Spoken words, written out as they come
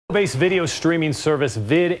Based video streaming service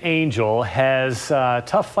VidAngel has a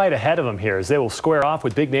tough fight ahead of them here as they will square off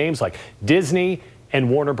with big names like Disney and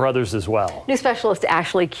Warner Brothers as well. News specialist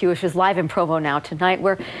Ashley Kewish is live in Provo now tonight,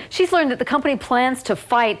 where she's learned that the company plans to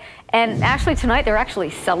fight. And Ashley, tonight they're actually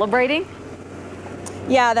celebrating.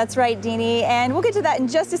 Yeah, that's right, Deanie, and we'll get to that in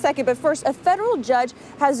just a second. But first, a federal judge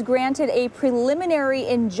has granted a preliminary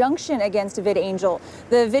injunction against VidAngel.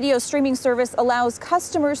 The video streaming service allows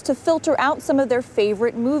customers to filter out some of their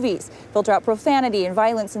favorite movies, filter out profanity and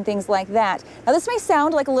violence and things like that. Now, this may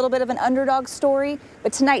sound like a little bit of an underdog story,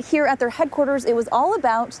 but tonight here at their headquarters, it was all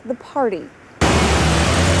about the party.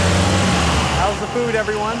 How's the food,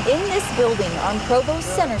 everyone? In this building on Provo's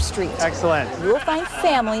Center Street. Excellent. You'll find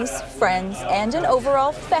families, friends, and an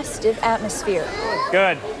overall festive atmosphere.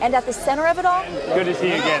 Good. And at the center of it all, Good to see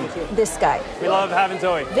you again. this guy. We love having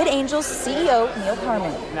Zoe. VidAngel's CEO, Neil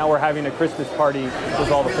Harmon. Now we're having a Christmas party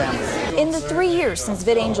with all the families. In the 3 years since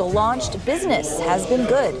VidAngel launched, business has been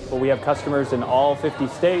good. Well, we have customers in all 50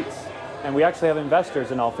 states, and we actually have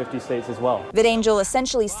investors in all 50 states as well. VidAngel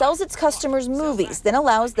essentially sells its customers movies, then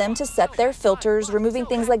allows them to set their filters, removing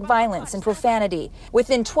things like violence and profanity.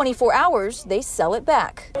 Within 24 hours, they sell it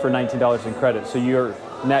back. For $19 in credit, so your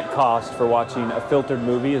net cost for watching a filtered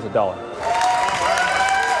movie is $1.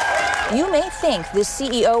 You may think the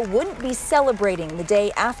CEO wouldn't be celebrating the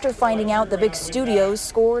day after finding out the big studios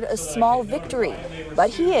scored a small victory, but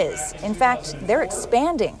he is. In fact, they're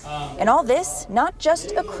expanding. And all this, not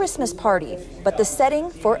just a Christmas party, but the setting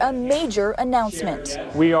for a major announcement.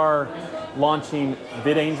 We are launching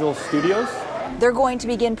VidAngel Studios. They're going to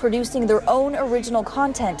begin producing their own original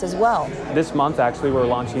content as well. This month, actually, we're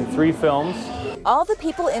launching 3 films. All the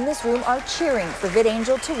people in this room are cheering for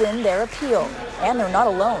VidAngel to win their appeal. And they're not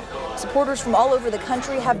alone. Supporters from all over the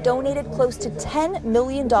country have donated close to $10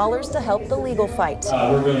 million to help the legal fight.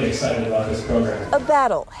 We're really excited about this program. A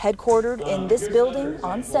battle headquartered in this building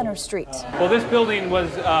on Center Street. Well, this building was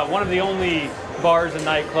one of the only bars and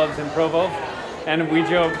nightclubs in Provo, and we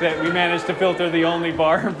joke that we managed to filter the only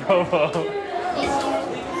bar in Provo.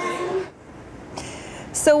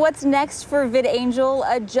 So what's next for VidAngel?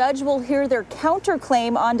 A judge will hear their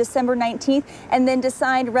counterclaim on December 19th and then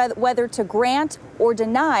decide whether to grant or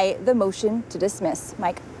deny the motion to dismiss.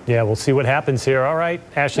 Mike? Yeah, we'll see what happens here. All right.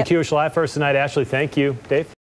 Ashley Kewish live first tonight. Ashley, thank you. Dave?